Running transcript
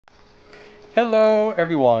Hello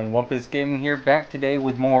everyone, Wumpus Gaming here, back today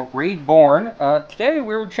with more RaidBorn. Today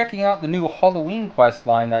we're checking out the new Halloween quest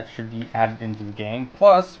line that should be added into the game.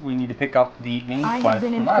 Plus, we need to pick up the main quest from last time. I have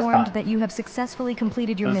been informed that you have successfully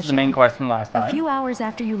completed your mission. This is the main quest from last time. A few hours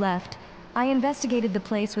after you left, I investigated the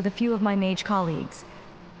place with a few of my mage colleagues.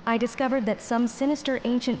 I discovered that some sinister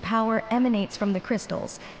ancient power emanates from the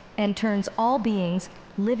crystals and turns all beings,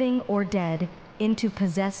 living or dead, into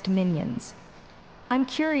possessed minions. I'm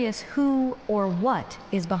curious who or what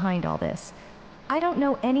is behind all this. I don't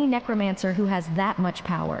know any necromancer who has that much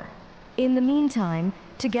power. In the meantime,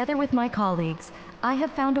 together with my colleagues, I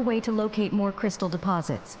have found a way to locate more crystal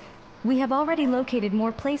deposits. We have already located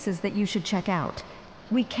more places that you should check out.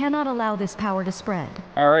 We cannot allow this power to spread.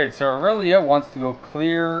 Alright, so Aurelia wants us to go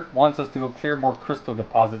clear more crystal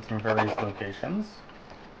deposits from various locations.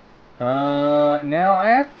 Now I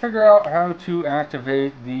have to figure out how to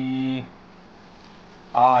activate the...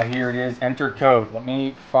 here it is. Enter code. Let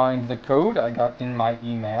me find the code I got in my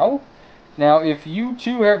email. Now, if you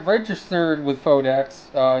too have registered with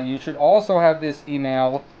Fodex, you should also have this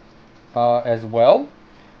email as well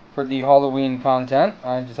for the Halloween content.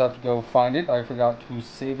 I just have to go find it. I forgot to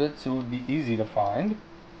save it, so it would be easy to find.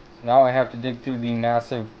 So now I have to dig through the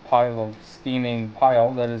massive steaming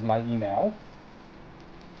pile that is my email.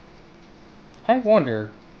 I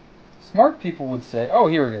wonder, smart people would say, oh,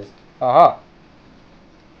 here it is. Aha.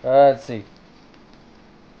 Let's see.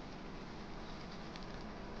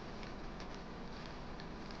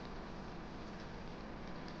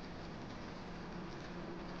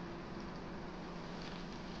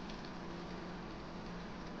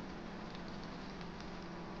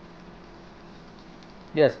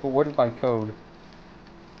 Yes, but what is my code?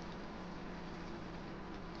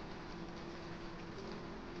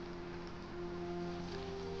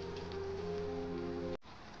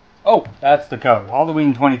 Oh, that's the code.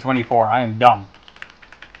 Halloween 2024. I am dumb.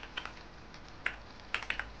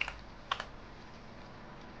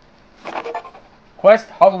 Quest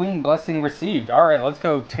Halloween Blessing received. Alright, let's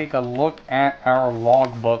go take a look at our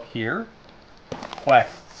logbook here.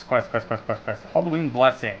 Quest. Halloween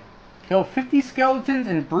Blessing. Kill 50 skeletons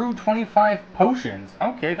and brew 25 potions.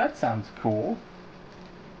 Okay, that sounds cool.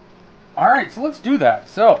 Alright, so let's do that.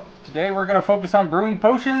 So, today we're going to focus on brewing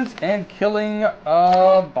potions and killing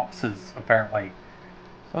bosses, apparently.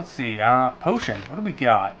 So let's see, potion. What do we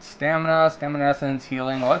got? Stamina essence,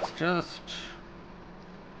 healing. Let's just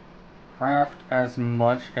craft as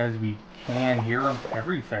much as we can here of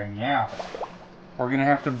everything, yeah. We're going to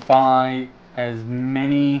have to buy as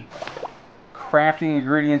many crafting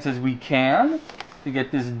ingredients as we can to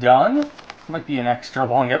get this done. Might be an extra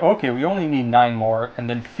long... Okay, we only need 9 more, and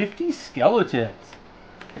then 50 skeletons.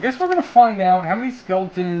 I guess we're going to find out how many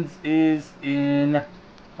skeletons is in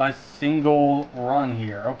a single run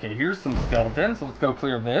here. Okay, here's some skeletons. So let's go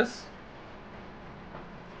clear this.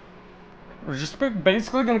 We're just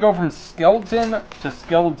basically going to go from skeleton to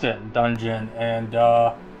skeleton dungeon, and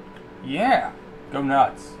yeah, go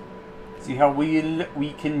nuts. See how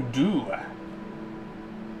we can do.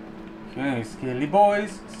 Okay, scaly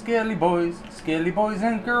boys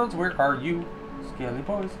and girls, where are you? Scaly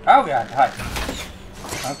boys. Oh god, hi.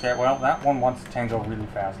 Okay, well, that one wants to tango really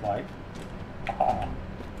fast, like. Oh.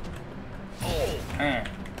 Man.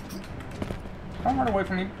 Don't run away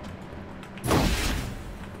from me.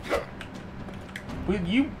 Will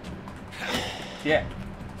you? Yeah.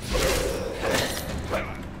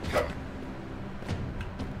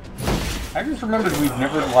 I just remembered we've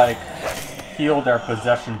never, like, healed our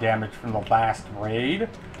possession damage from the last raid.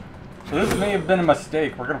 So this may have been a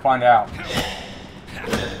mistake. We're gonna find out.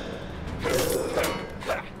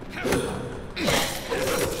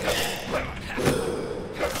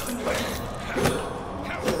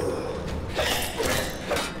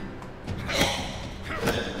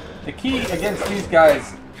 The key against these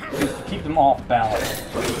guys is to keep them off balance.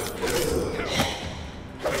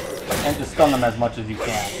 And to stun them as much as you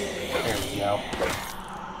can. There we go.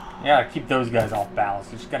 Yeah, keep those guys off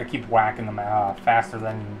balance. You just gotta keep whacking them faster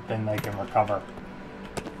than they can recover.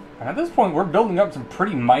 And at this point, we're building up some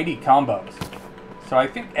pretty mighty combos. So I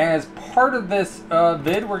think as part of this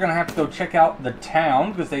vid, we're gonna have to go check out the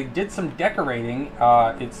town, because they did some decorating,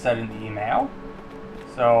 it said in the email.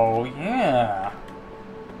 So, yeah.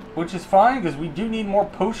 Which is fine, because we do need more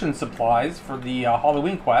potion supplies for the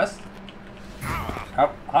Halloween quest.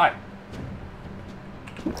 Oh, hi.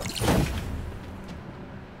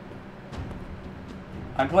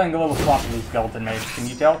 I'm playing a little sloppily, Skeleton Mage. Can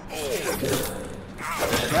you tell?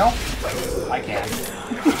 No? I can.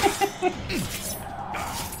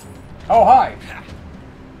 Oh, hi!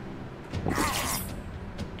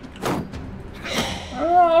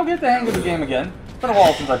 I'll get the hang of the game again. It's been a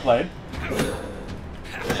while since I played.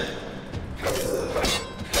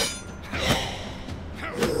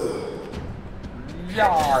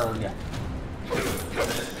 Yarg!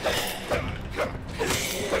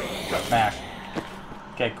 Smash.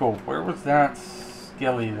 Okay, cool. Where was that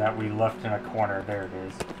skilly that we left in a corner? There it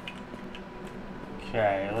is.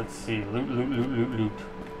 Okay, let's see. Loot, loot, loot, loot, loot.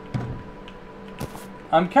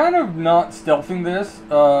 I'm kind of not stealthing this,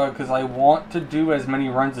 because I want to do as many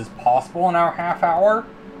runs as possible in our half hour.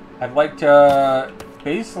 I'd like to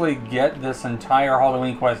basically get this entire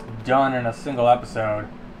Halloween quest done in a single episode.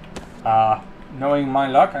 Knowing my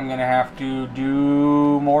luck, I'm going to have to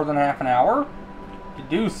do more than half an hour to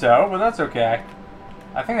do so, but that's okay.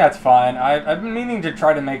 I think that's fine. I've been meaning to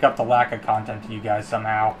try to make up the lack of content to you guys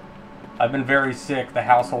somehow. I've been very sick. The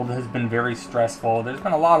household has been very stressful. There's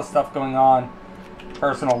been a lot of stuff going on.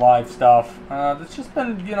 Personal life stuff. That's just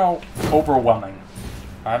been, you know, overwhelming.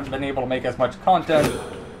 I haven't been able to make as much content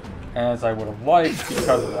as I would have liked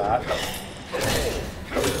because of that.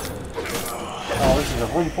 Oh, this is a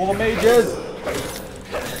room full of mages!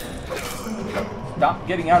 Stop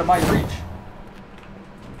getting out of my reach.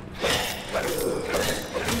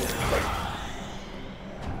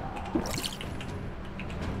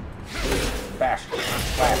 Bash,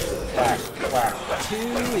 slash, slash, slash.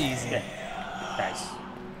 Too easy. Nice.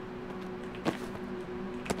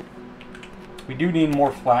 We do need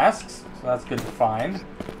more flasks, so that's good to find.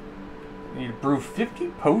 We need to brew 50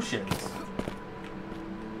 potions.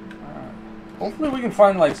 Hopefully we can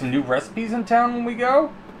find like some new recipes in town when we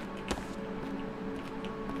go.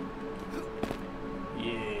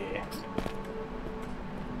 Yeah.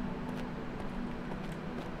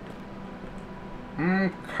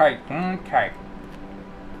 Okay, okay.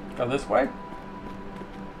 Go this way.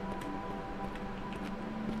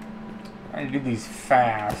 I need to do these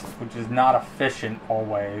fast, which is not efficient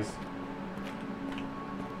always.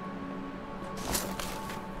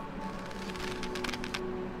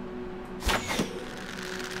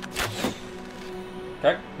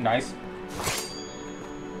 Okay, nice.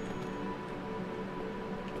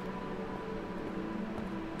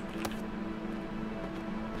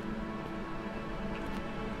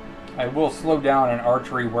 I will slow down in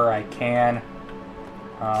archery where I can.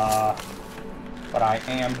 But I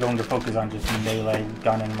am going to focus on just melee,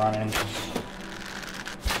 gun and running.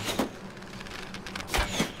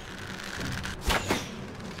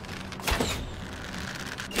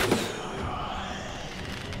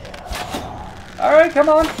 Alright, come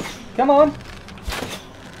on. Come on.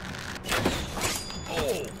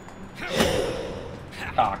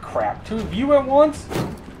 Ah, crap. Two of you at once?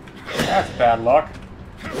 That's bad luck.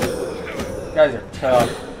 You guys are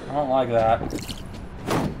tough. I don't like that.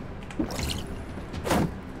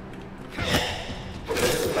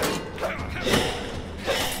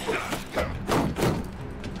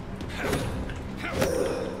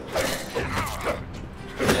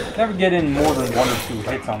 Never get in more than 1 or 2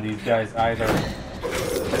 hits on these guys either.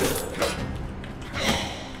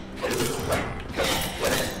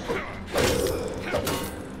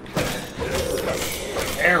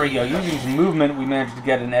 There we go. Using some movement, we managed to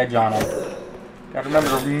get an edge on him. Gotta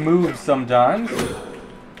remember to move sometimes.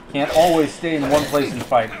 Can't always stay in one place and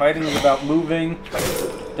fight. Fighting is about moving,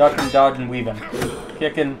 ducking, dodging, weaving.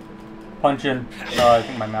 Kicking, punching. I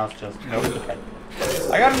think my mouse just... Nope, okay.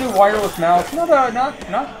 I got a new wireless mouse.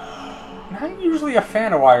 Not usually a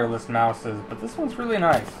fan of wireless mouses, but this one's really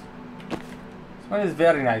nice. This one is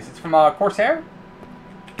very nice. It's from Corsair?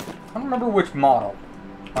 I don't remember which model.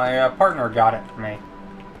 My partner got it for me.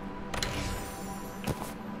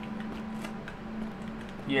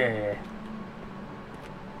 Yeah.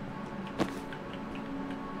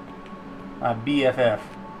 My BFF.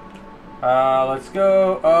 Let's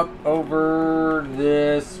go up over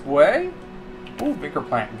this way. Ooh, bigger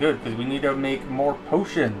plant. Good, because we need to make more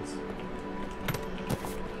potions.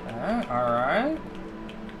 Okay, alright.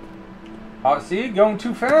 Oh, see? Going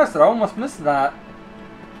too fast. I almost missed that.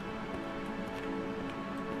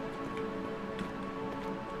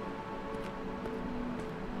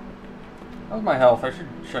 How's my health? I should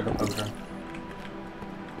chug a potion.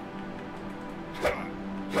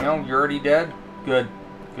 No, you're already dead? Good.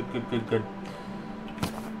 Good, good, good, good.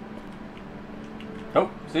 Oh,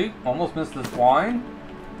 see? Almost missed this wine.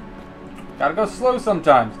 Gotta go slow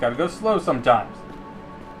sometimes. Gotta go slow sometimes.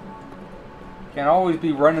 Can't always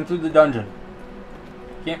be running through the dungeon.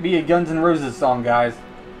 Can't be a Guns N' Roses song, guys.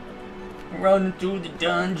 Running through the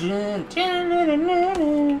dungeon.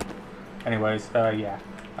 Anyways, yeah.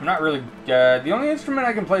 I'm not really... the only instrument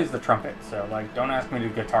I can play is the trumpet. So, like, don't ask me to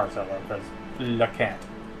guitar solo, because I can't.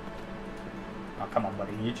 Oh, come on,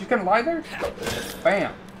 buddy. You just gonna lie there?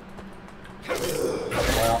 Bam.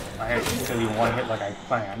 Well, I had to kill you one hit like I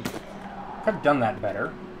planned. Could have done that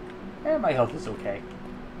better. Yeah, my health is okay.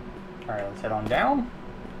 Alright, let's head on down.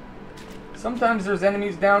 Sometimes there's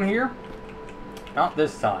enemies down here. Not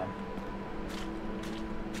this time.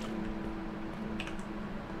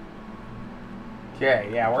 Okay,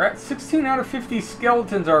 yeah, we're at 16 out of 50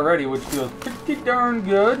 skeletons already, which feels pretty darn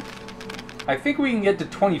good. I think we can get to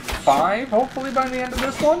 25, hopefully, by the end of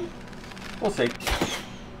this one. We'll see.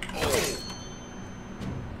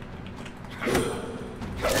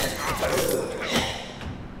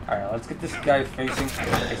 Alright, let's get this guy facing,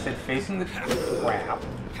 like I said, facing the trap.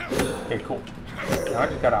 Okay, cool. Now I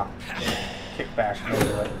just gotta kick bash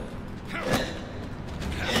into it.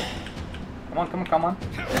 Come on, come on, come on.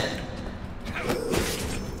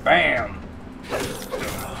 Bam!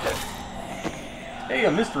 Hey,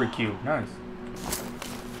 a mystery cube. Nice.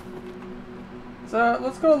 So,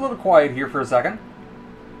 let's go a little quiet here for a second.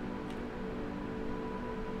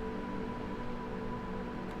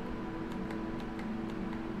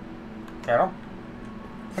 Okay, I don't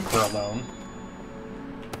think we're alone.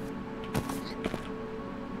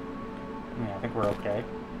 Yeah, I think we're okay.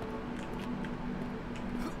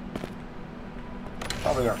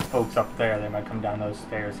 Probably our folks up there. They might come down those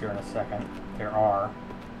stairs here in a second. There are.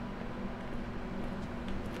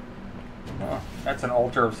 Well, that's an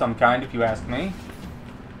altar of some kind, if you ask me.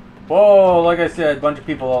 Whoa, like I said, a bunch of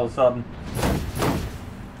people all of a sudden.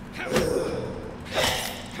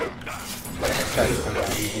 That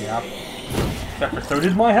got easy enough. Except for so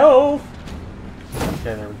did my health.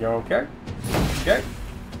 Okay, there we go. Okay. Okay.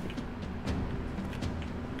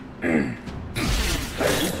 You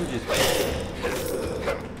two just...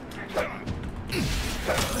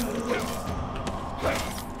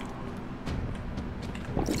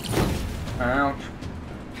 Ouch.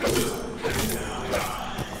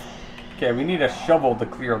 Okay, we need a shovel to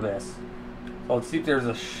clear this. So let's see if there's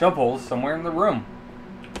a shovel somewhere in the room.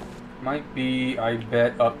 Might be, I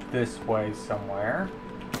bet, up this way somewhere.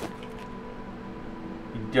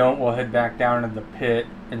 If you don't, we'll head back down into the pit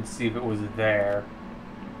and see if it was there.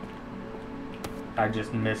 I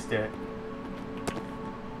just missed it.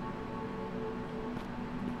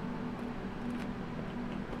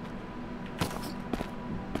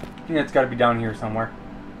 I think it's got to be down here somewhere.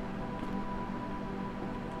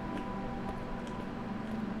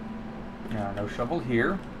 No shovel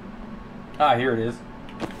here. Ah, here it is.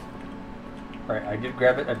 Alright, I did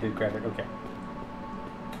grab it. I did grab it. Okay.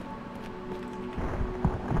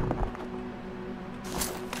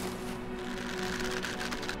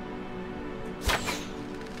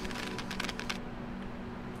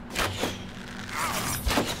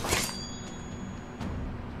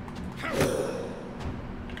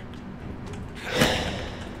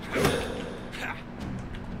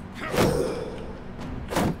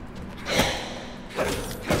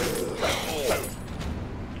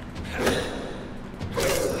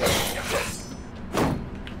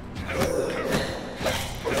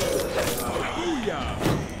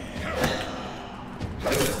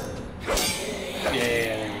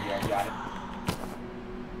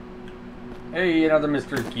 Hey, another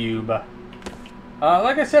mystery cube.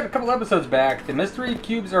 Like I said a couple episodes back, the mystery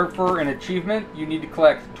cubes are for an achievement. You need to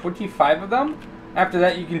collect 25 of them. After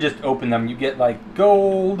that, you can just open them. You get, like,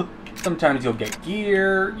 gold. Sometimes you'll get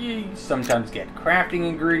gear. You sometimes get crafting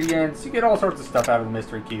ingredients. You get all sorts of stuff out of the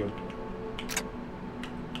mystery cube.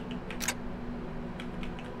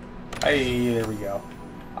 Hey, there we go.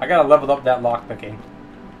 I gotta level up that lockpicking.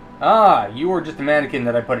 Ah, you were just a mannequin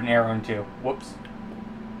that I put an arrow into. Whoops.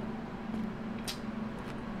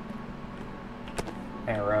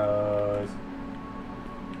 Arrows.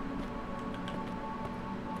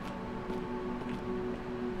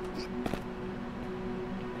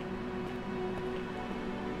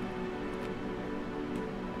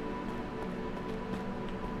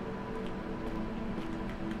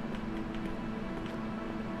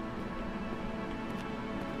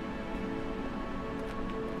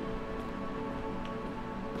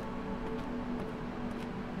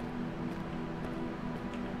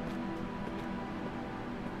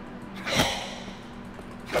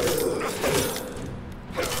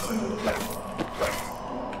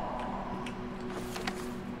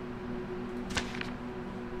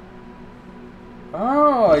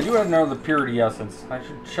 Oh, I do have another purity essence. I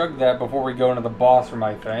should chug that before we go into the boss room,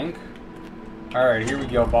 I think. Alright, here we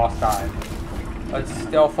go, boss time. Let's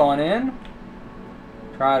stealth on in.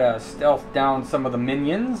 Try to stealth down some of the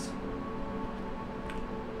minions.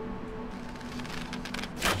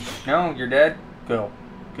 No, you're dead? Go.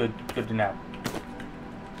 Good to know.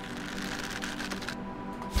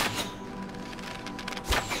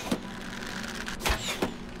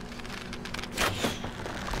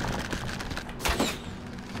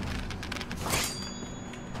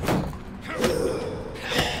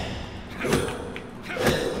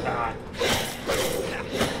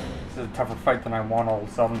 fight than I want all of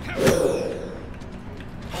a sudden.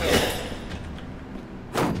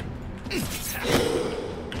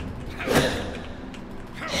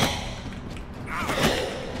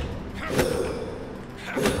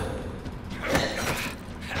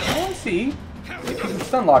 See if you can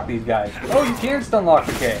stun lock these guys. Oh, you can stun lock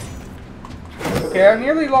the K. Okay, I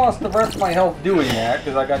nearly lost the rest of my health doing that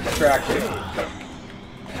because I got distracted.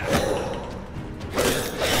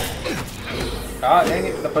 Ah, dang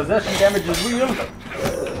it, the possession damage is real.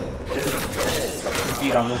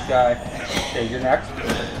 Beat on this guy. Okay, you're next.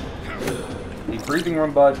 Keep breathing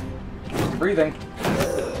room, bud. Keep breathing.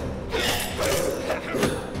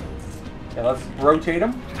 Okay, let's rotate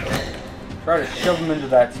him. Try to shove him into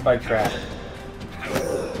that spike trap.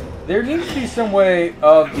 There needs to be some way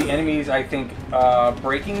of the enemies, I think,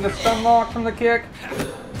 breaking the stun lock from the kick.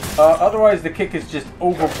 Otherwise, the kick is just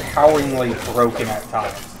overpoweringly broken at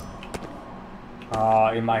times.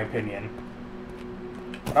 In my opinion.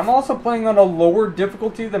 But I'm also playing on a lower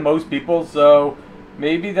difficulty than most people, so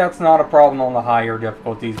maybe that's not a problem on the higher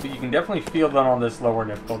difficulties, but you can definitely feel that on this lower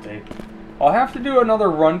difficulty. I'll have to do another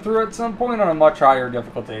run through at some point on a much higher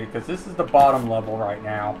difficulty, because this is the bottom level right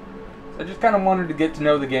now. So I just kind of wanted to get to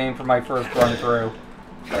know the game for my first run through.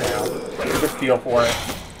 Get a good feel for it.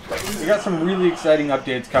 We got some really exciting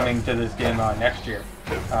updates coming to this game next year,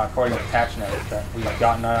 according to patch notes that we've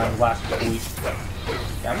gotten the last couple weeks.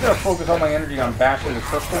 Yeah, I'm going to focus all my energy on bashing the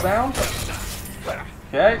crystal down.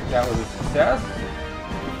 Okay, that was a success.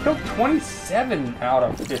 We killed 27 out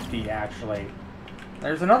of 50, actually.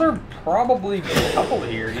 There's another probably couple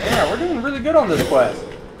here. Yeah, we're doing really good on this quest.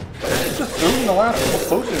 It's just doing the last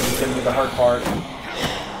couple potions is going to be the hard part.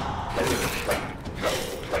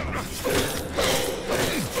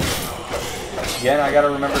 Again, I gotta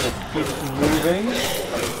remember to keep moving.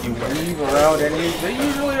 You weave around enemies. They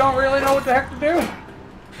usually don't really know what the heck to do.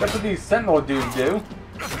 That's what these sentinel dudes do.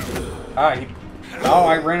 Oh,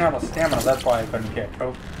 I ran out of stamina. That's why I couldn't kick.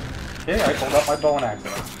 Oh. Okay, I pulled out my bow and axe.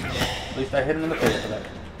 At least I hit him in the face with it.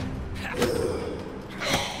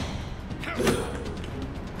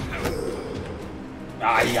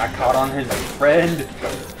 Ah, he got caught on his friend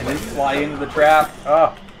and then fly into the trap.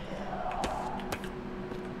 Oh.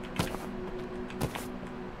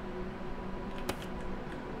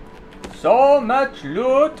 So much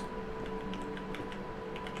loot!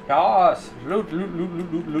 Yes! Loot, loot, loot,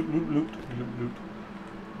 loot, loot, loot, loot, loot, loot,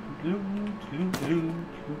 loot, loot, loot,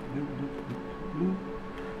 loot.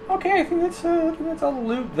 Okay, I think that's all the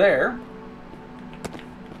loot there.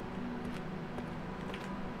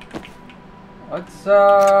 Let's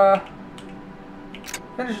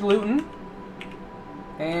finish looting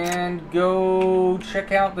and go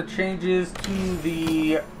check out the changes to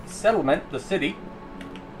the settlement, the city,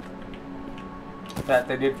 that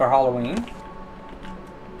they did for Halloween.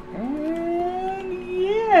 And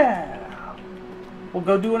yeah, we'll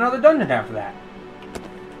go do another dungeon after that.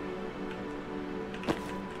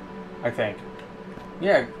 I think.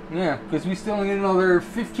 Yeah, because we still need another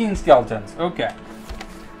 15 skeletons. Okay.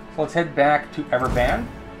 So let's head back to Everband.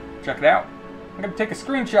 Check it out. I'm going to take a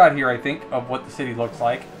screenshot here, I think, of what the city looks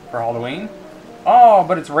like for Halloween. Oh,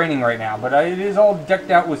 but it's raining right now. But it is all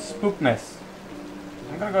decked out with spookness.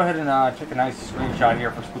 I'm going to go ahead and take a nice screenshot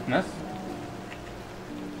here for spookness.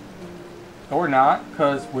 Or not,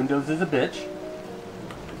 because Windows is a bitch.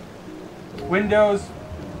 Windows,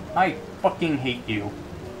 I fucking hate you.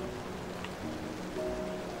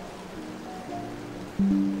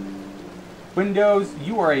 Windows,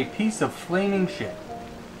 you are a piece of flaming shit.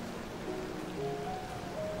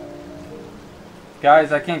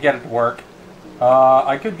 Guys, I can't get it to work.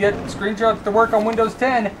 I could get screenshots to work on Windows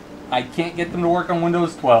 10. I can't get them to work on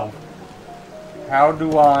Windows 12. How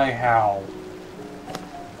do I? How?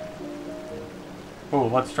 Oh,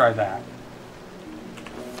 let's try that.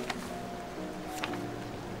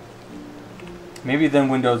 Maybe then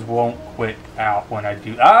Windows won't quit out when I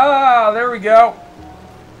do. Ah, there we go.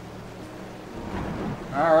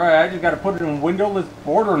 Alright, I just gotta put it in windowless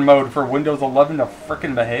border mode for Windows 11 to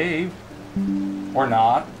frickin' behave. Or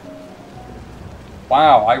not.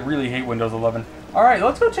 Wow, I really hate Windows 11. Alright,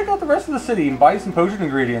 let's go check out the rest of the city and buy some potion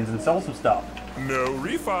ingredients and sell some stuff. No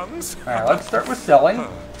refunds. Alright, let's start with selling.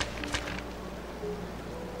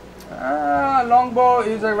 Longbow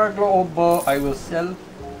is a regular old bow. I will sell.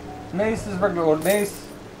 Mace is regular old mace.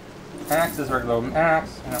 Axe is regular old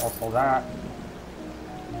axe. And I'll sell that.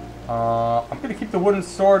 I'm going to keep the wooden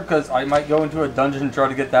sword because I might go into a dungeon and try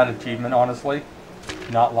to get that achievement, honestly.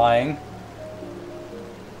 Not lying.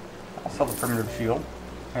 I'll sell the primitive shield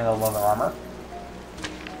and the leather armor.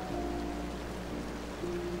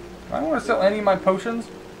 Do I want to sell any of my potions?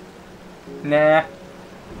 Nah.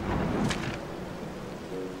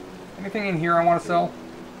 Anything in here I want to sell?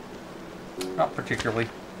 Not particularly.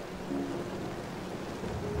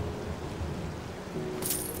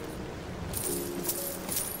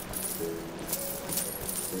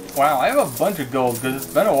 Wow, I have a bunch of gold because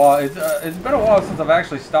it's been a while. It's been a while since I've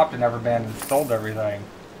actually stopped in Everband and sold everything.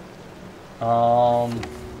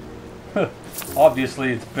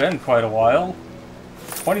 Obviously, it's been quite a while.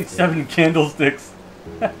 27 candlesticks.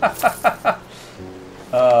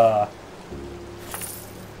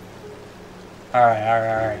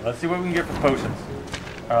 Alright. Let's see what we can get for potions.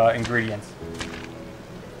 Ingredients.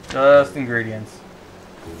 Just ingredients.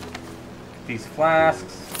 These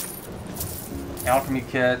flasks. Alchemy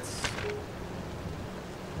kits.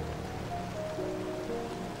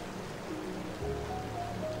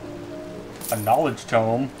 A knowledge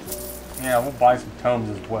tome. Yeah, we'll buy some tomes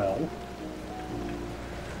as well.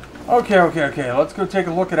 Okay. Let's go take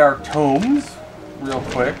a look at our tomes real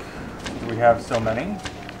quick. We have so many.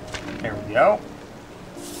 There we go.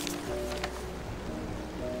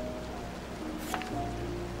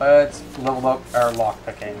 Let's level up our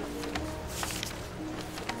lockpicking.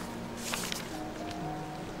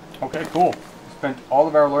 Okay, cool. Spent all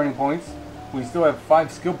of our learning points. We still have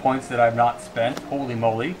 5 skill points that I've not spent. Holy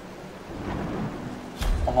moly.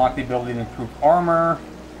 Unlock the ability to improve armor.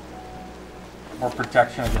 More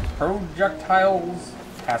protection against projectiles.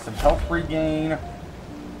 Passive health regain.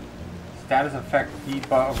 Status effect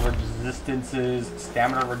debuff resistances.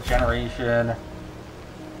 Stamina regeneration.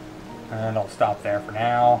 And I'll stop there for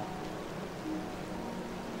now.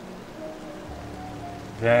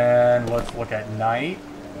 Then let's look at night.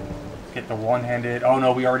 Get the one-handed. Oh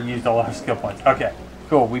no, we already used all our skill points. Okay,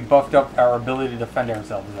 cool. We buffed up our ability to defend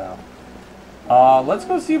ourselves now. Let's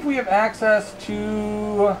go see if we have access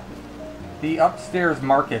to the upstairs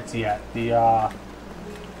markets yet.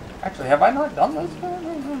 Actually, have I not done those?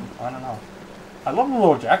 I don't know. I love the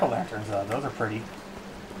little jack-o'-lanterns though. Those are pretty.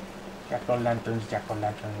 Jack-o'-lanterns.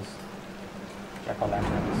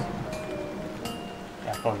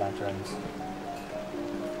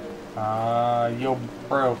 Yo,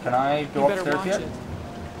 bro, can I go upstairs yet?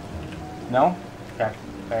 No? Okay,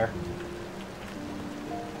 fair.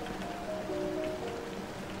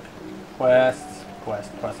 Quest.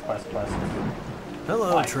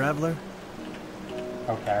 Hello, Bye. traveler.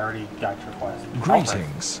 Okay, I already got your quest.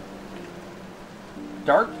 Greetings.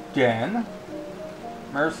 Dark Den.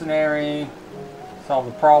 Mercenary. Solve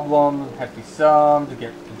the problem. Hefty sum to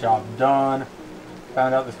get the job done.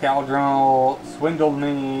 Found out this Caldronal swindled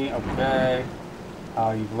me. Okay.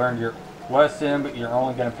 You've learned your lesson, but you're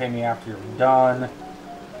only going to pay me after you're done.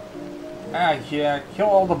 Yeah. Kill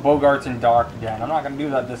all the Bogarts in Dark Den. I'm not going to do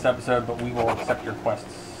that this episode, but we will accept your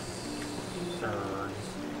quests. Sirs.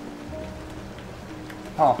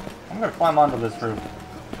 Oh, I'm going to climb onto this roof.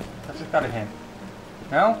 I just got a hint.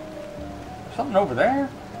 No? There's something over there?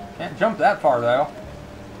 Can't jump that far, though.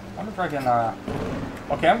 I wonder if I can,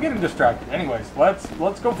 Okay, I'm getting distracted. Anyways, let's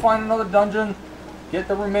go find another dungeon, get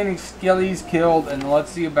the remaining skellies killed, and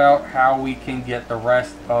let's see about how we can get the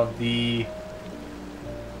rest of the,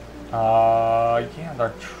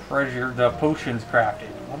 the treasure, the potions crafted.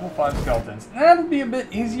 Level 5 skeletons. That'll be a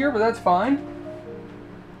bit easier, but that's fine.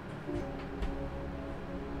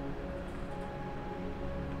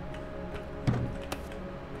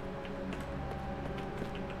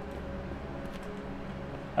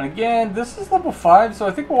 And again, this is level 5, so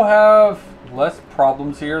I think we'll have less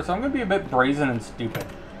problems here. So I'm going to be a bit brazen and stupid.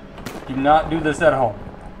 Do not do this at home.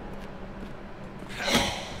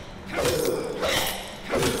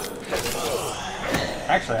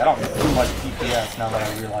 Actually, I don't do too much DPS now that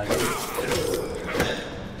I realize it.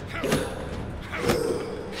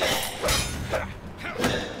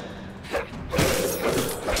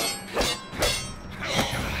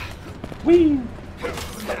 Whee!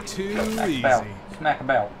 Too Smack easy. about. Smack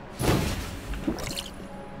about.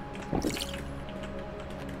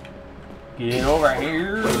 Get over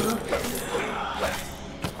here.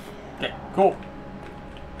 Okay, cool.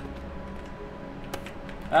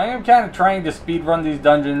 I am kind of trying to speedrun these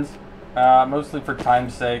dungeons, mostly for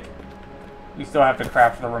time's sake. We still have to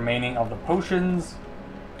craft the remaining of the potions,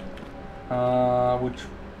 which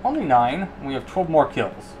only 9. We have 12 more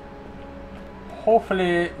kills.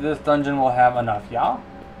 Hopefully this dungeon will have enough, yeah?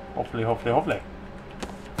 Hopefully.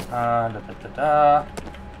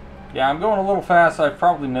 Yeah, I'm going a little fast, so I've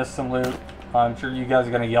probably missed some loot. I'm sure you guys are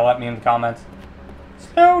going to yell at me in the comments.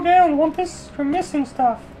 Slow down, Wumpus. You're missing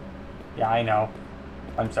stuff. Yeah, I know.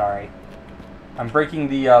 I'm sorry. I'm breaking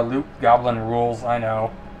the loot goblin rules, I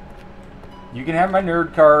know. You can have my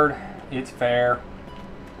nerd card. It's fair.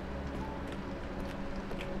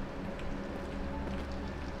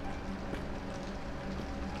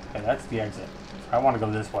 Okay, that's the exit. I want to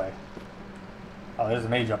go this way. Oh, there's a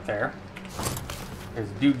mage up there. There's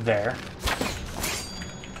a dude there.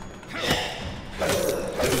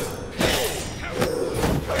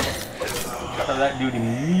 Throw that dude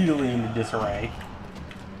immediately into disarray.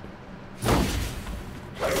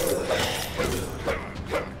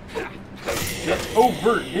 Get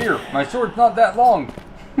over here! My sword's not that long!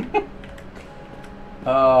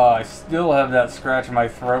 I still have that scratch in my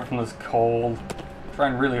throat from this cold. I'm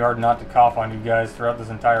trying really hard not to cough on you guys throughout this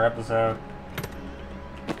entire episode.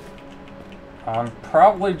 I'm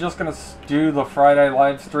probably just gonna do the Friday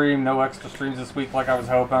live stream, no extra streams this week like I was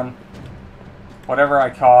hoping. Whatever I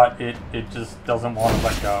caught, it just doesn't want to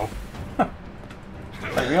let go.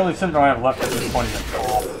 Like, the only symptom I have left at this point is a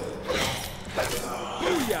cough.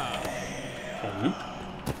 Okay, loot.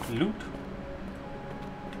 Loot.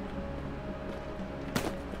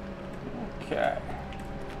 Okay.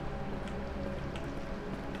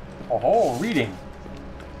 Oh, reading.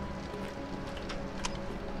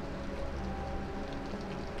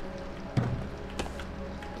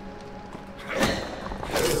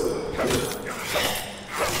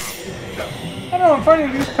 I don't know, I'm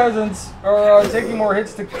finding these peasants are taking more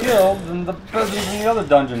hits to kill than the peasants in the other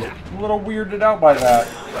dungeon. I'm a little weirded out by that.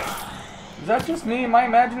 Is that just me? Am I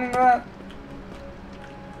imagining that?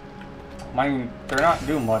 I mean, they're not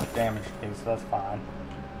doing much damage to me, so that's fine.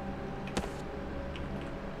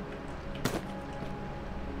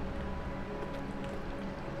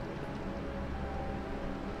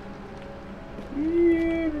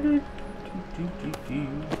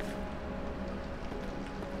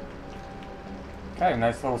 Okay,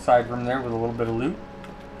 nice little side room there with a little bit of loot.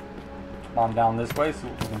 Come on down this way, see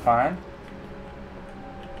what we can find.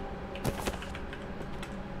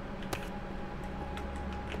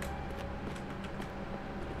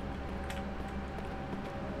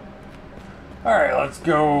 Alright, let's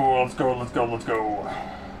go, let's go, let's go, let's go.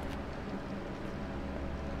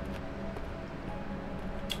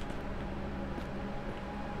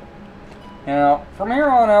 Now, from here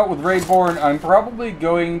on out with RaidBorn, I'm probably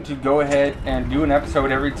going to go ahead and do an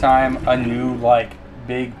episode every time a new, like,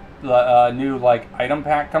 big, new, like, item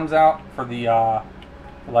pack comes out for the,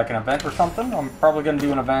 like, an event or something. I'm probably going to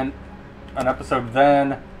do an episode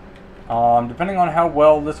then. Depending on how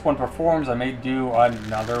well this one performs, I may do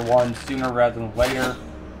another one sooner rather than later.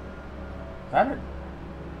 Is that it?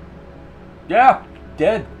 Yeah,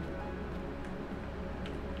 dead.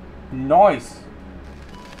 Nice.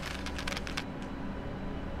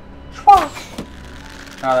 Oh,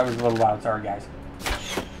 that was a little loud. Sorry, guys.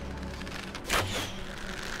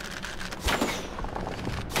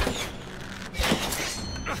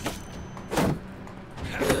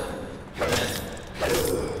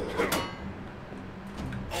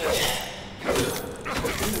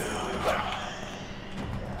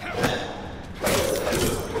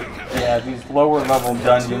 Yeah, these lower level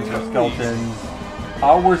dungeons with skeletons.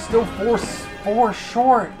 Oh, we're still four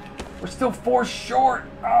short. We're still 4 short.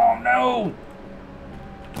 Oh no!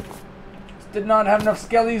 This did not have enough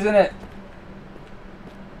skellies in it.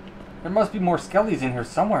 There must be more skellies in here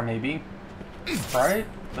somewhere, maybe. Right?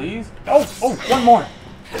 Please? Oh, one more.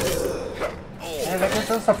 Yeah, that gets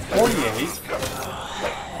us a 48.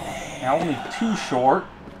 Now only 2 short.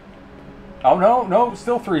 Oh no,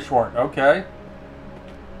 still 3 short. Okay.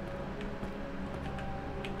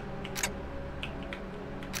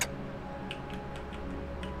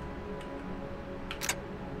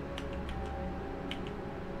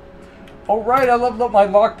 Oh right, I leveled up my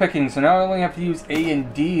lockpicking, so now I only have to use A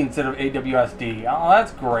and D instead of AWSD. Oh,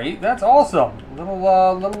 that's great. That's awesome.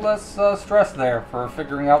 A little less stress there for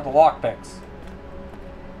figuring out the lockpicks.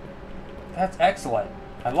 That's excellent.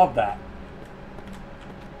 I love that.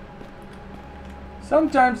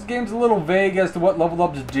 Sometimes the game's a little vague as to what level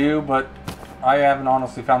ups do, but I haven't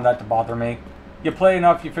honestly found that to bother me. You play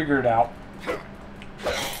enough, you figure it out.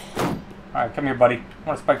 Alright, come here, buddy. I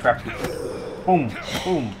want to spike trap you. Boom,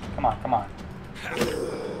 boom. Come on, come on.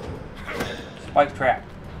 Spike trap.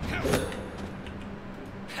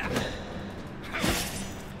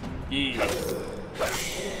 Yeah.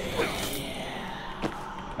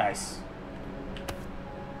 Nice.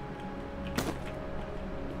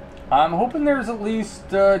 I'm hoping there's at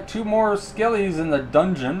least 2 more skellies in the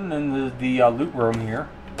dungeon, in the loot room here.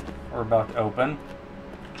 We're about to open.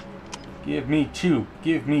 Give me 2.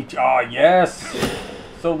 Give me 2. Ah, yes!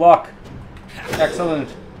 So luck.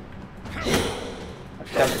 Excellent. I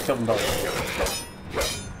just have to kill them both.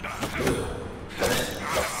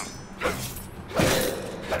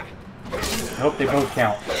 I hope they both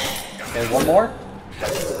count. Okay, 1 more.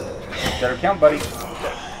 Better count, buddy.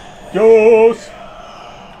 Yes!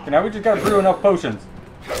 Okay, now we just gotta brew enough potions.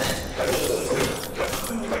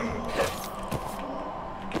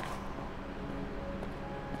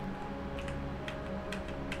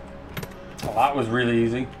 That was really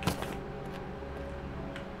easy.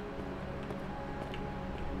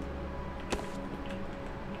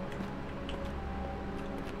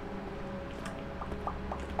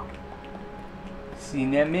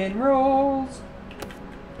 Cinnamon rolls.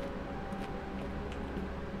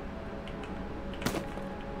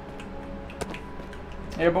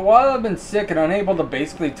 Yeah, but while I've been sick and unable to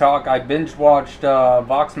basically talk, I binge watched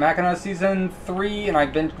Vox Machina Season 3 and I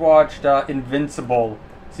binge watched Invincible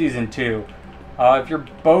Season 2.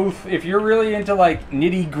 If you're really into like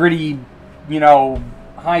nitty gritty, you know,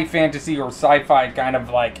 high fantasy or sci-fi kind of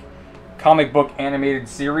like comic book animated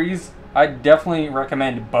series, I definitely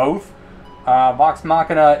recommend both. Vox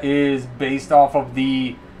Machina is based off of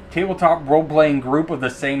the tabletop role-playing group of the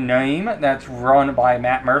same name that's run by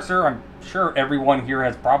Matt Mercer. I'm sure everyone here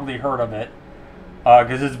has probably heard of it,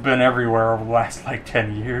 because it's been everywhere over the last like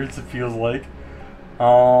 10 years, it feels like.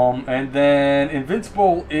 And then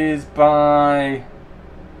Invincible is by...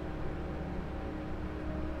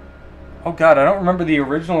 oh god, I don't remember the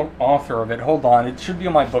original author of it. Hold on, it should be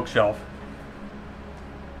on my bookshelf.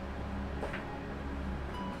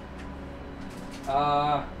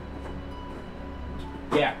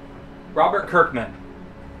 Yeah, Robert Kirkman.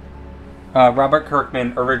 Robert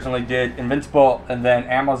Kirkman originally did Invincible, and then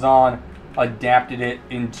Amazon adapted it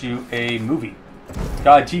into a movie.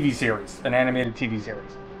 TV series. An animated TV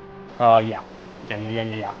series. Yeah.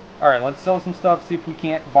 Alright, let's sell some stuff, see if we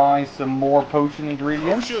can't buy some more potion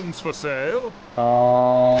ingredients. Potions for sale.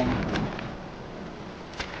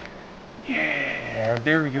 Yeah,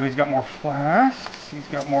 there we go. He's got more flasks. He's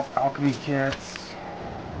got more alchemy kits.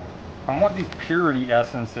 I want these purity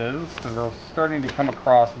essences, because they're starting to come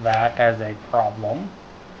across that as a problem.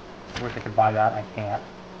 I wish I could buy that. I can't.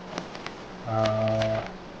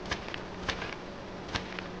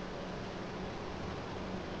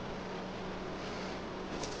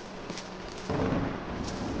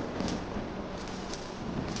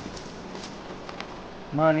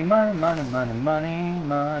 Money, money, money, money, money,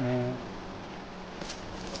 money.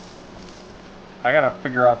 I gotta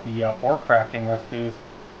figure out the ore crafting recipes.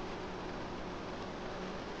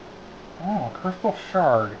 Oh, crystal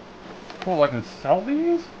shard. Cool, I can sell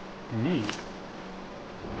these? Neat.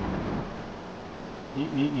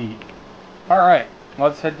 Neat. Alright,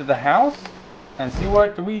 let's head to the house and see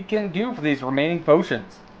what we can do for these remaining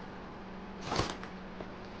potions.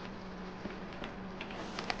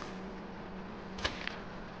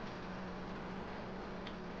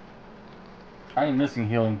 I am missing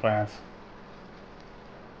healing plants.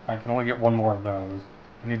 I can only get one more of those.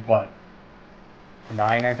 I need what?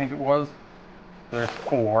 9, I think it was. There's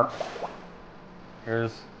 4.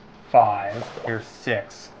 Here's 5. Here's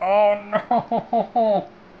 6. Oh no!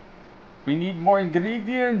 We need more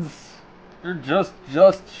ingredients! You're just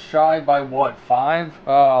shy by what? 5?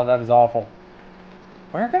 Oh, that is awful.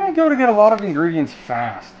 Where can I go to get a lot of ingredients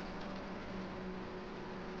fast?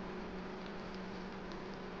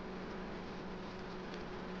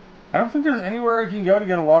 I don't think there's anywhere I can go to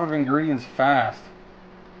get a lot of ingredients fast.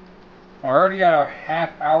 We're already at our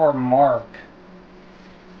half-hour mark.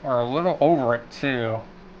 Or a little over it, too.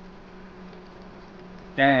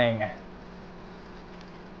 Dang. There's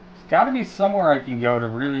gotta be somewhere I can go to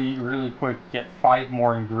really quick get 5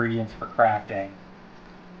 more ingredients for crafting.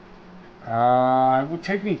 It would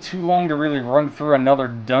take me too long to really run through another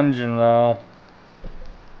dungeon, though.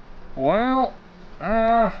 Well,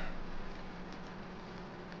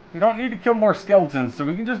 we don't need to kill more skeletons, so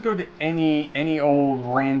we can just go to any old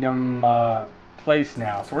random place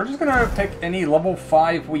now. So we're just gonna pick any level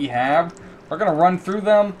 5 we have. We're gonna run through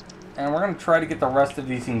them, and we're gonna try to get the rest of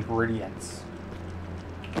these ingredients.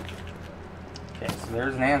 Okay, so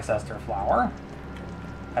there's an ancestor flower.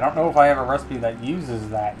 I don't know if I have a recipe that uses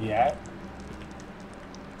that yet.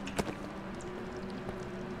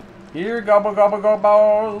 Here, gobble gobble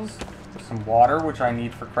gobbles. There's some water, which I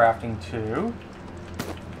need for crafting too.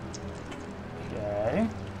 Okay.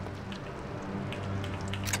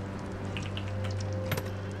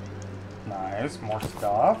 Nice, more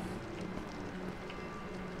stuff.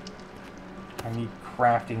 I need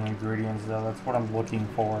crafting ingredients though, that's what I'm looking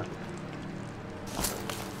for.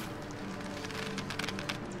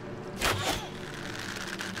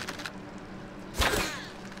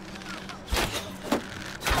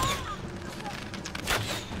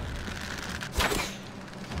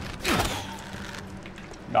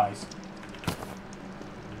 Nice.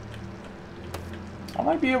 I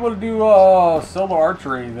might be able to do solo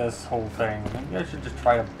archery this whole thing. Maybe I should just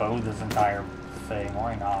try to bow this entire thing.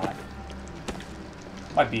 Why not?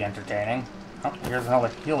 Might be entertaining. Oh, here's another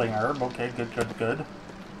healing herb. Okay, good.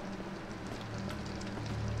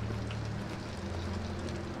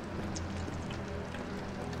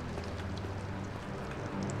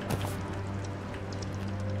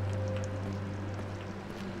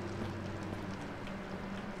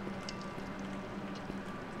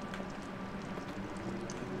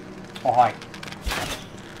 Oh, hi.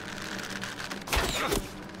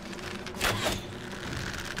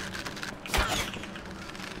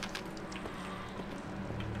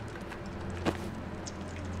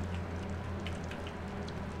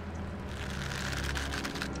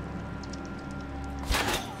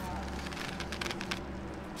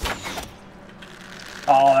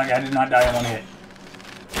 Oh, that guy did not die in one hit.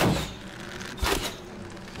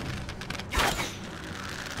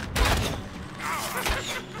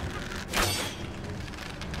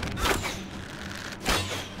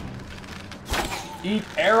 Eat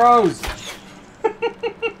arrows!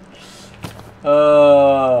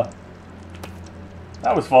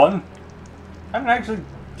 That was fun. I didn't actually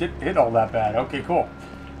get hit all that bad. Okay, cool.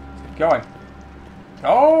 Let's keep going.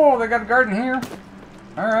 Oh, they got a garden here.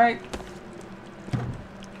 Alright.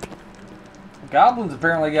 Goblins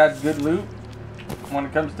apparently got good loot when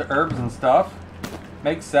it comes to herbs and stuff.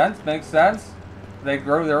 Makes sense, makes sense. They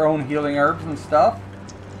grow their own healing herbs and stuff.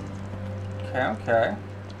 Okay, okay.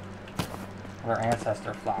 Their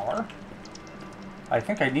ancestor flower. I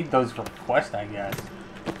think I need those for quest, I guess.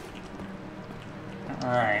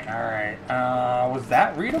 Alright, alright. Was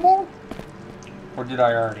that readable? Or did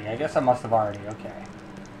I already? I guess I must have already. Okay.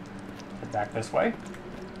 Head back this way.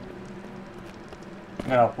 I'm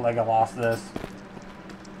gonna Legolas this.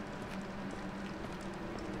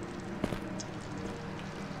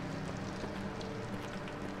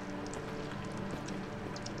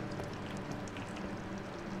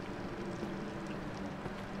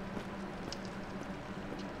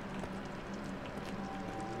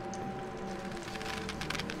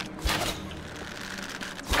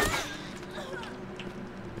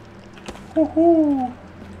 Woohoo!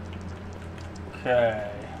 Okay.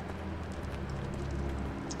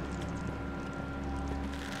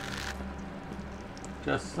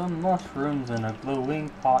 Just some mushrooms in a glowing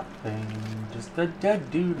pot thing. Just a dead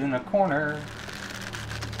dude in a corner.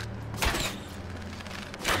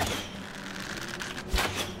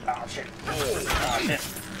 Oh shit. Oh shit.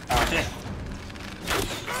 Oh shit.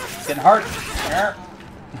 It's getting hard.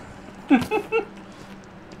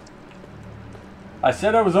 I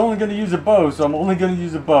said I was only going to use a bow, so I'm only going to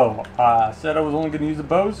use a bow. I said I was only going to use a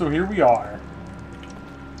bow, so here we are.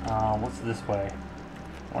 What's this way?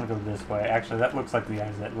 I want to go this way. Actually, that looks like the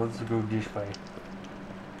exit. Let's go this way.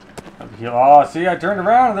 Oh, see, I turned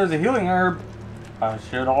around and there's a healing herb. I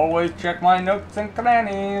should always check my nooks and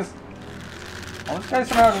crannies. Well, this guy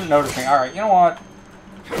somehow isn't noticing. Alright, you know what?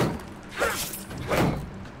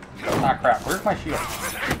 Ah, crap. Where's my shield?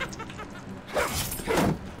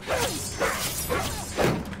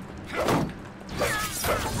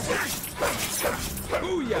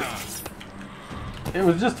 It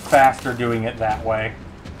was just faster doing it that way.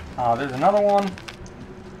 There's another one.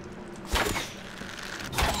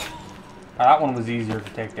 That one was easier to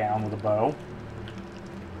take down with a bow.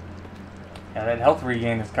 Yeah, that health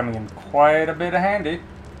regain is coming in quite a bit of handy.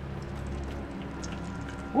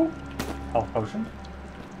 Woo! Health potion.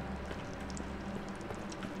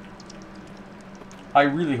 I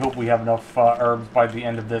really hope we have enough herbs by the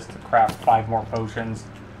end of this to craft 5 more potions.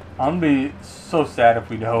 I'm gonna be so sad if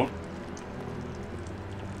we don't.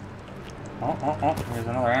 Oh, here's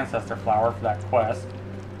another ancestor flower for that quest.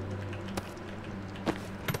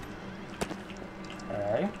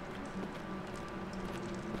 Okay.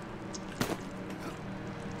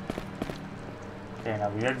 Okay, now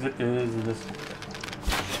the exit is this way.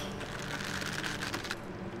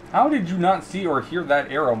 How did you not see or hear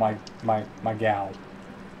that arrow, my gal?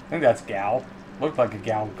 I think that's gal. Looked like a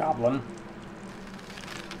gal goblin.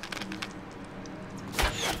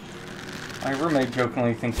 My roommate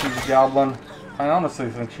jokingly thinks she's a goblin. I honestly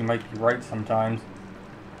think she might be right sometimes.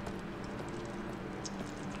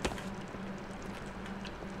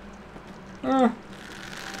 I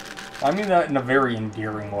mean that in a very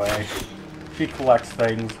endearing way. She collects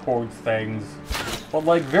things, hoards things, but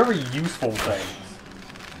like very useful things.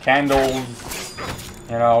 Candles,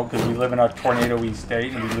 you know, because we live in a tornado-y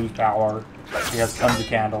state and we lose power. She has tons of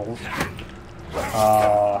candles.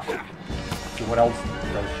 What else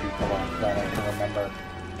does she collect that I can remember?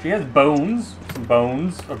 She has bones, some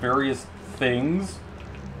bones of various things.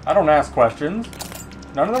 I don't ask questions.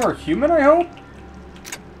 None of them are human, I hope?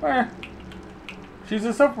 She's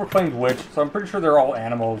a self-proclaimed witch, so I'm pretty sure they're all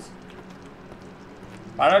animals.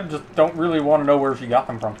 I just don't really want to know where she got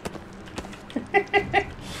them from.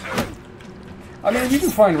 I mean, you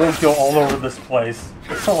can find roadkill all over this place.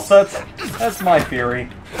 So that's my theory.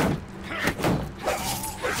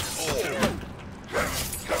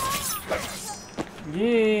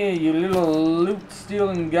 Yeah, you little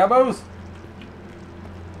loot-stealing gabbos.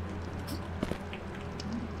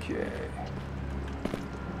 Okay.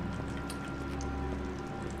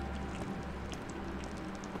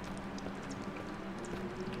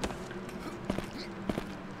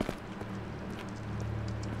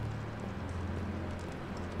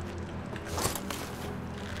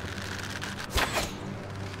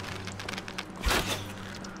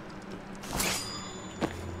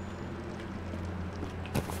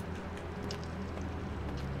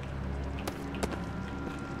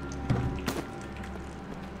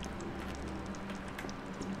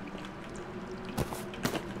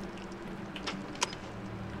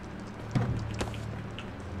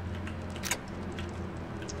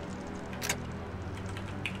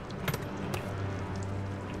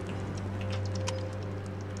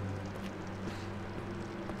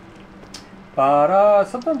 But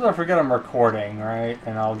sometimes I forget I'm recording, right?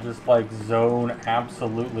 And I'll just like zone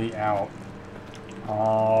absolutely out.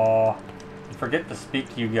 Forget to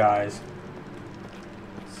speak to you guys.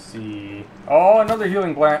 Let's see. Oh, another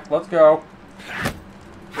healing plant. Let's go.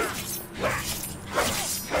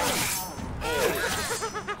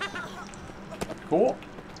 Cool.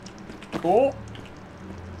 Cool.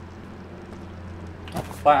 Oh,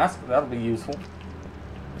 flask. That'll be useful.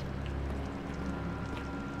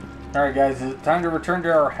 Alright guys, it's time to return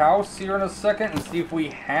to our house here in a second and see if we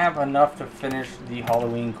have enough to finish the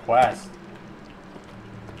Halloween quest.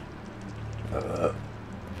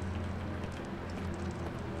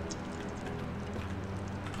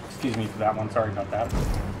 Excuse me for that one, sorry about that.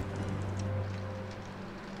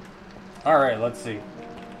 Alright, let's see.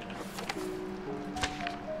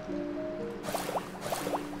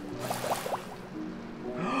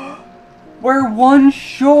 We're one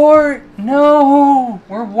short! No!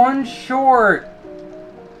 We're one short!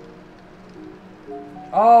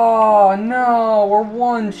 Oh no! We're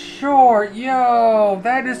one short! Yo!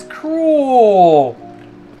 That is cruel!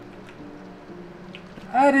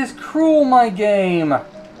 That is cruel, my game!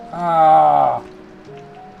 Ah!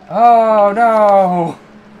 Oh no!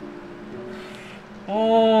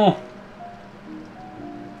 Oh!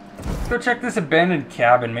 Let's go check this abandoned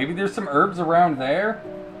cabin. Maybe there's some herbs around there?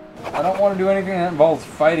 I don't want to do anything that involves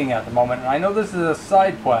fighting at the moment. And I know this is a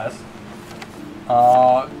side quest.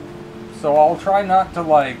 So I'll try not to,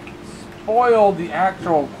 like, spoil the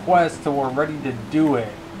actual quest till we're ready to do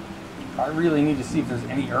it. I really need to see if there's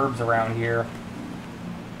any herbs around here.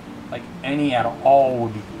 Like, any at all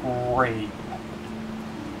would be great.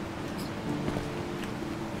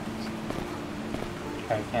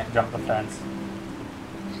 Okay, can't jump the fence.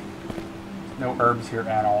 No herbs here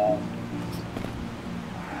at all.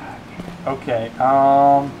 Okay,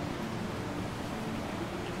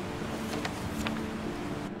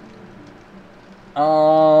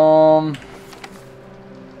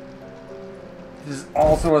 this is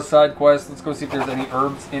also a side quest. Let's go see if there's any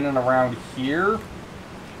herbs in and around here.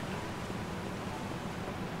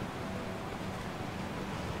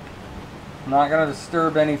 I'm not gonna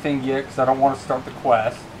disturb anything yet because I don't want to start the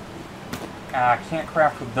quest. I can't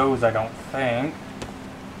craft with those, I don't think.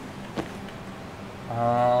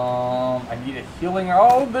 I need a healing.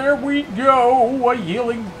 Oh, there we go. A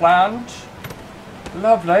healing plant.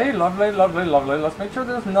 Lovely, lovely, lovely, lovely. Let's make sure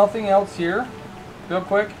there's nothing else here. Real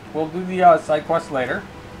quick. We'll do the side quest later.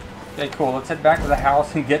 Okay, cool. Let's head back to the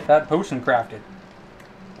house and get that potion crafted.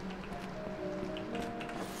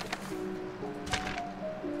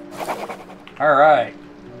 Alright.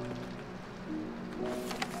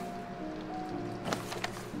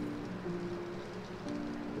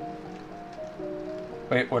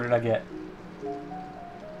 Wait, what did I get?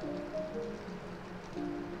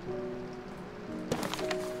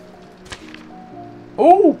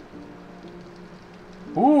 Ooh!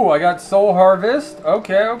 Ooh, I got Soul Harvest.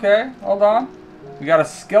 Okay, okay. Hold on. We got a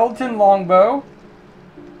Skeleton Longbow.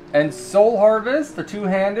 And Soul Harvest, a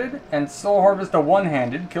two-handed. And Soul Harvest, a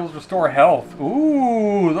one-handed. Kills restore health.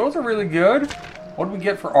 Ooh, those are really good. What do we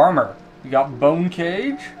get for armor? We got Bone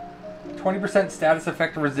Cage. 20% status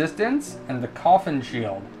effect resistance, and the Coffin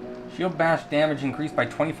Shield. Shield bash damage increased by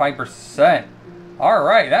 25%.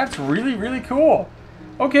 Alright, that's really, really cool.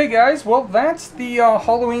 Okay guys, well that's the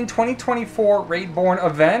Halloween 2024 RaidBorn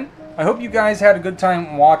event. I hope you guys had a good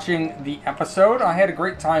time watching the episode. I had a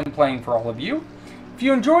great time playing for all of you. If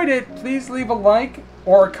you enjoyed it, please leave a like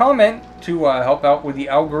or a comment to help out with the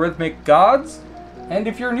algorithmic gods. And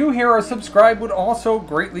if you're new here, a subscribe would also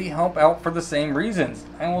greatly help out for the same reasons.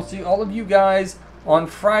 And we'll see all of you guys on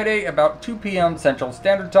Friday about 2 p.m. Central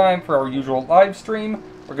Standard Time for our usual live stream.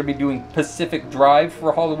 We're going to be doing Pacific Drive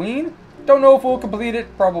for Halloween. Don't know if we'll complete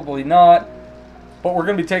it, probably not. But we're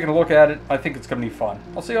going to be taking a look at it. I think it's going to be fun.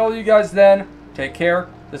 I'll see all of you guys then. Take care.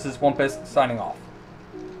 This is Wumpus signing off.